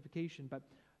 our sanctification. But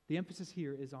the emphasis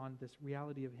here is on this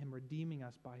reality of him redeeming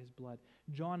us by his blood.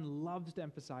 John loves to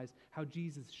emphasize how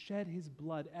Jesus shed his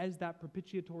blood as that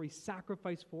propitiatory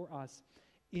sacrifice for us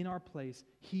in our place.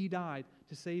 He died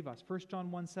to save us. 1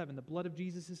 John 1:7, the blood of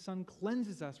Jesus, his son,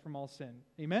 cleanses us from all sin.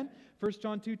 Amen? 1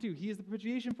 John 2:2, he is the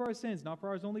propitiation for our sins, not for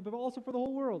ours only, but also for the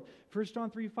whole world. 1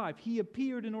 John 3:5, he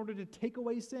appeared in order to take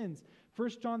away sins.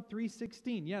 1 John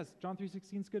 3:16, yes, John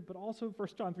 3:16 is good, but also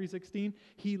 1 John 3:16,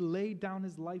 he laid down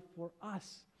his life for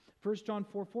us. 1 John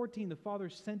 4:14, the Father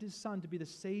sent his Son to be the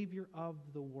Savior of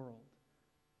the world.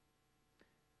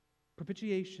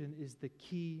 Propitiation is the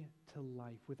key to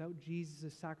life. Without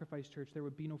Jesus' sacrifice, church, there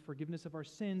would be no forgiveness of our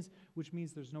sins, which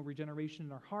means there's no regeneration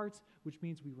in our hearts, which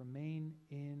means we remain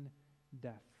in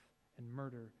death and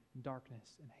murder and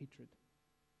darkness and hatred.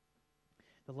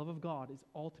 The love of God is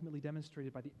ultimately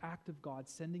demonstrated by the act of God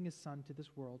sending his Son to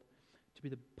this world to be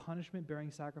the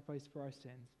punishment-bearing sacrifice for our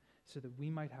sins so that we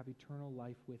might have eternal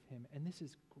life with him. And this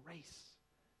is grace.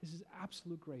 This is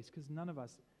absolute grace, because none of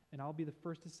us, and I'll be the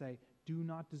first to say, do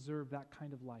not deserve that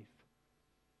kind of life.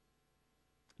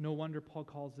 No wonder Paul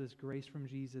calls this grace from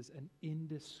Jesus an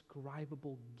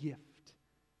indescribable gift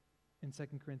in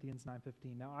 2 Corinthians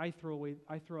 9:15. Now, I throw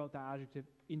out that adjective,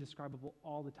 indescribable,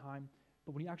 all the time,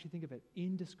 but when you actually think of it,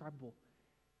 indescribable.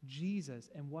 Jesus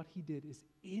and what he did is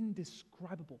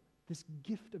indescribable. This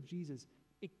gift of Jesus,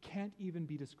 it can't even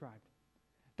be described.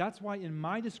 That's why in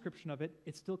my description of it,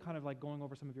 it's still kind of like going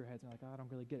over some of your heads and like, I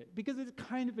don't really get it. Because it's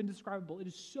kind of indescribable. It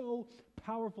is so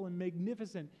powerful and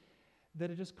magnificent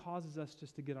that it just causes us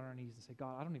just to get on our knees and say,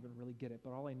 God, I don't even really get it,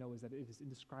 but all I know is that it is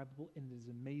indescribable and it is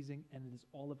amazing and it is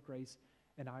all of grace,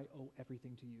 and I owe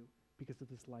everything to you because of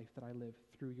this life that I live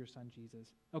through your Son,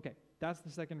 Jesus. Okay, that's the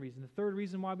second reason. The third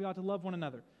reason why we ought to love one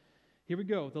another Here we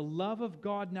go. The love of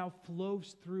God now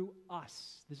flows through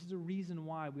us. This is a reason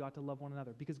why we ought to love one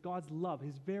another, because God's love,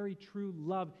 his very true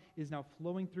love, is now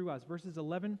flowing through us. Verses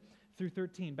 11 through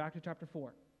 13, back to chapter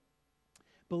 4.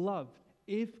 Beloved,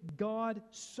 if God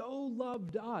so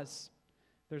loved us,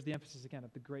 there's the emphasis again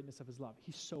of the greatness of his love.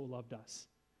 He so loved us.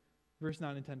 Verse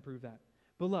 9 and 10 prove that.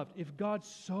 Beloved, if God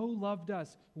so loved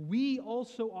us, we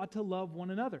also ought to love one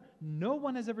another. No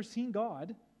one has ever seen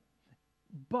God,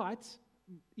 but,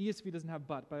 ESV doesn't have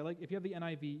but I like, if you have the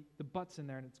NIV, the but's in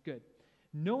there and it's good.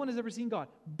 No one has ever seen God,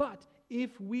 but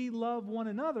if we love one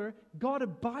another, God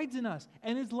abides in us,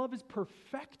 and his love is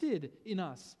perfected in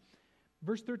us.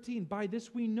 Verse 13, by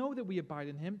this we know that we abide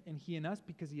in him, and he in us,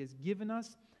 because he has given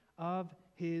us of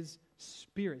his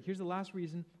Spirit. Here's the last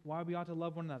reason why we ought to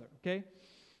love one another, okay?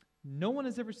 No one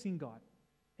has ever seen God,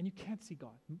 and you can't see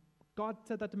God. God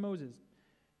said that to Moses.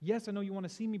 Yes, I know you want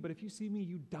to see me, but if you see me,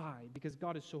 you die, because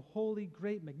God is so holy,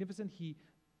 great, magnificent. He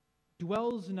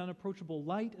dwells in unapproachable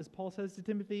light, as Paul says to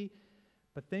Timothy,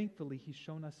 but thankfully he's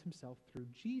shown us himself through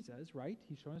Jesus, right?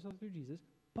 He's shown himself through Jesus,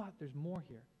 but there's more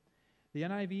here. The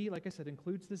NIV, like I said,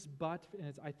 includes this but,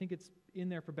 and I think it's in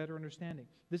there for better understanding.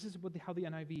 This is how the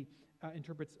NIV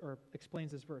interprets or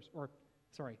explains this verse,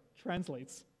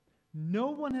 translates.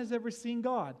 No one has ever seen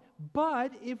God,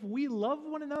 but if we love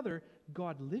one another,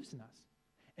 God lives in us,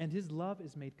 and his love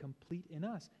is made complete in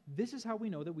us. This is how we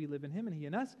know that we live in him and he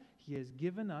in us. He has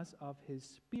given us of his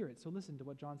Spirit. So listen to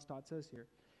what John Stott says here.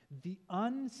 The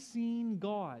unseen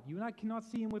God, you and I cannot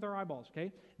see him with our eyeballs,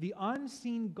 okay? The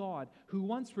unseen God, who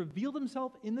once revealed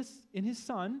himself in his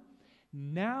Son,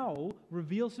 now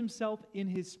reveals himself in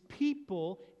his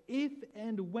people if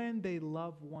and when they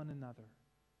love one another.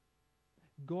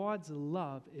 God's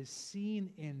love is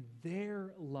seen in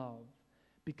their love,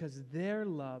 because their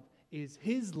love is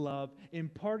his love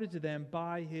imparted to them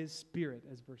by his Spirit,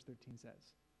 as verse 13 says.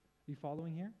 Are you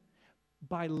following here?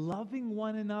 By loving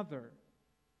one another,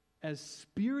 as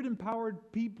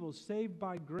Spirit-empowered people saved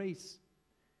by grace,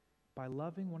 by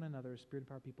loving one another as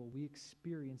Spirit-empowered people, we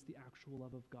experience the actual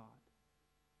love of God.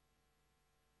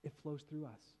 It flows through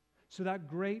us. So that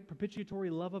great propitiatory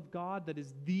love of God that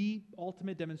is the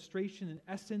ultimate demonstration and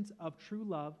essence of true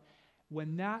love,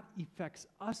 when that affects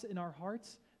us in our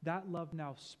hearts, that love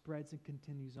now spreads and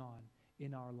continues on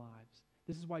in our lives.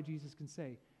 This is why Jesus can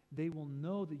say, they will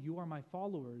know that you are my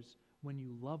followers when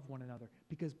you love one another.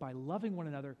 Because by loving one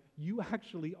another, you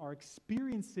actually are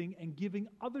experiencing and giving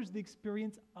others the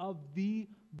experience of the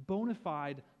bona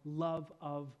fide love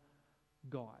of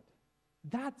God.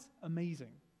 That's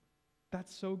amazing.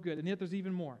 That's so good. And yet there's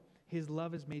even more. His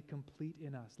love is made complete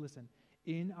in us. Listen,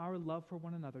 in our love for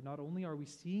one another, not only are we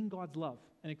seeing God's love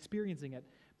and experiencing it,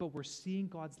 but we're seeing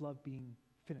God's love being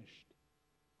finished,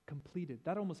 completed.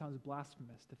 That almost sounds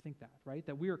blasphemous to think that, right?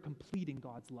 That we are completing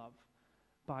God's love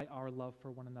by our love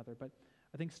for one another. But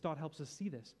I think Stott helps us see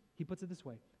this. He puts it this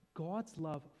way. God's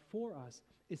love for us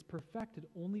is perfected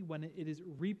only when it is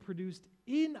reproduced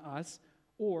in us,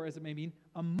 or as it may mean,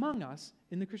 among us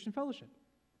in the Christian fellowship.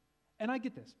 And I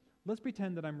get this. Let's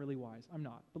pretend that I'm really wise. I'm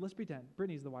not, but let's pretend.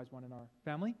 Brittany's the wise one in our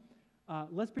family.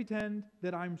 Let's pretend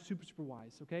that I'm super, super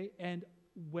wise, okay? And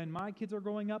when my kids are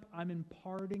growing up, I'm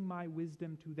imparting my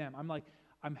wisdom to them.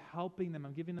 I'm helping them.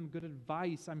 I'm giving them good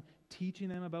advice. I'm teaching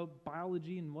them about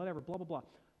biology and whatever, blah, blah, blah.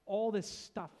 All this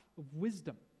stuff of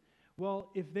wisdom.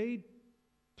 Well, if they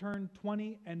turn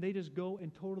 20 and they just go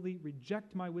and totally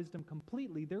reject my wisdom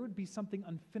completely, there would be something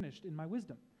unfinished in my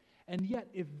wisdom. And yet,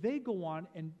 if they go on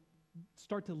and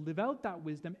start to live out that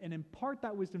wisdom and impart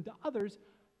that wisdom to others,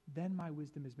 then my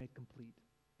wisdom is made complete.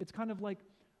 It's kind of like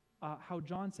how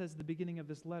John says at the beginning of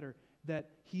this letter, that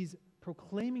he's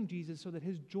proclaiming Jesus so that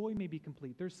his joy may be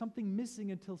complete. There's something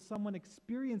missing until someone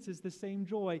experiences the same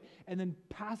joy and then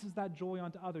passes that joy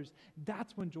on to others.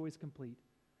 That's when joy is complete.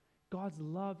 God's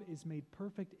love is made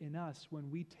perfect in us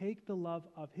when we take the love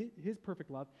of his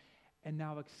perfect love and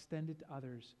now extend it to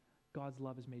others. God's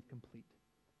love is made complete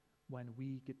when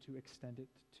we get to extend it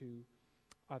to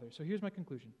others. So here's my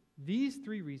conclusion. These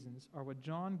three reasons are what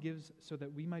John gives so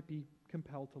that we might be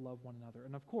compelled to love one another.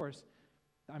 And of course,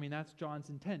 that's John's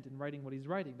intent in writing what he's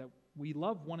writing, that we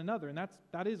love one another, and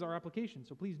that is our application,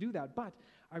 so please do that. But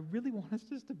I really want us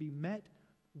just to be met,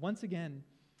 once again,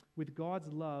 with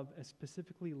God's love as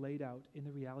specifically laid out in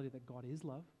the reality that God is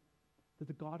love, that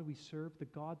the God we serve, the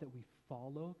God that we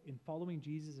follow, in following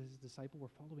Jesus as his disciple, we're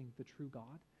following the true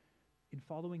God. In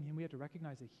following him, we have to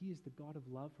recognize that he is the God of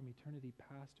love from eternity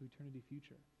past to eternity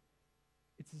future.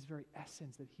 It's his very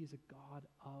essence that he is a God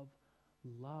of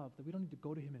love, that we don't need to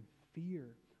go to him in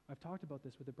fear I've talked about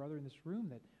this with a brother in this room,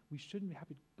 that we shouldn't have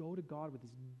to go to God with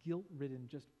this guilt-ridden,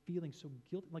 just feeling so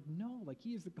guilty. Like, no, like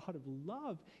he is the God of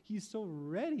love. He's so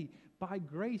ready by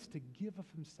grace to give of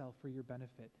himself for your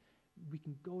benefit. We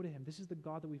can go to him. This is the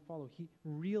God that we follow.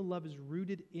 Real love is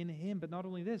rooted in him. But not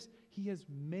only this, he has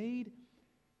made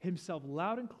himself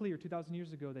loud and clear 2,000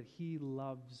 years ago that he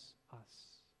loves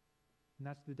us. And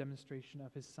that's the demonstration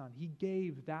of his Son. He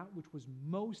gave that which was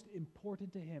most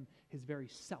important to him, his very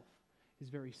self, his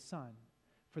very Son,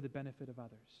 for the benefit of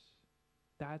others.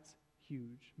 That's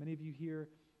huge. Many of you here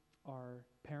are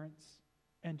parents,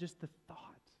 and just the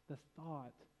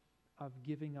thought of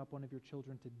giving up one of your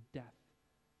children to death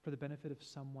for the benefit of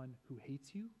someone who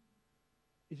hates you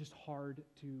is just hard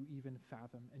to even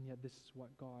fathom, and yet this is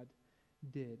what God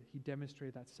did. He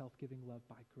demonstrated that self-giving love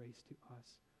by grace to us.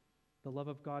 The love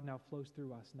of God now flows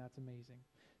through us, and that's amazing.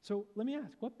 So let me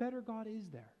ask, what better God is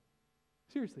there?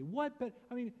 Seriously,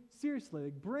 seriously,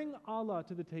 like bring Allah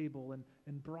to the table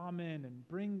and Brahman and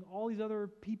bring all these other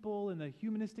people and the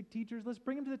humanistic teachers. Let's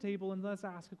bring them to the table and let's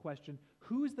ask a question.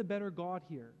 Who is the better God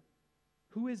here?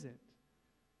 Who is it?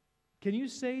 Can you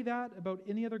say that about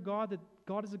any other God, that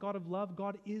God is a God of love?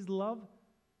 God is love?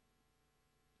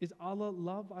 Is Allah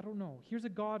love? I don't know. Here's a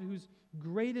God whose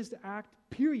greatest act,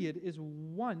 period, is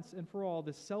once and for all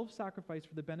the self-sacrifice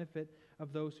for the benefit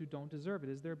of those who don't deserve it.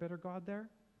 Is there a better God there?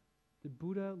 Did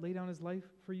Buddha lay down his life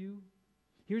for you?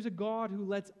 Here's a God who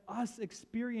lets us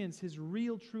experience his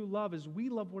real, true love as we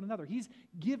love one another. He's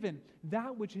given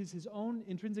that which is his own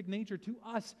intrinsic nature to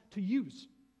us to use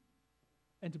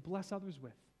and to bless others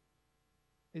with.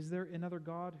 Is there another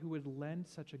God who would lend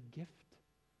such a gift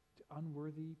to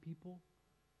unworthy people?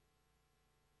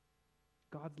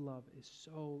 God's love is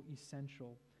so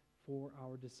essential for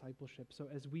our discipleship. So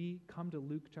as we come to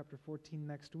Luke chapter 14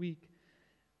 next week,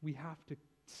 we have to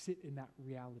sit in that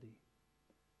reality.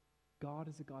 God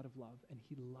is a God of love, and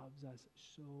he loves us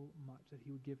so much that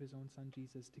he would give his own Son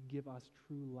Jesus to give us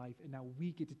true life. And now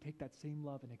we get to take that same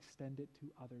love and extend it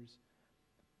to others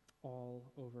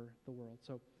all over the world.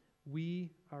 So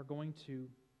we are going to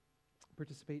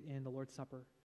participate in the Lord's Supper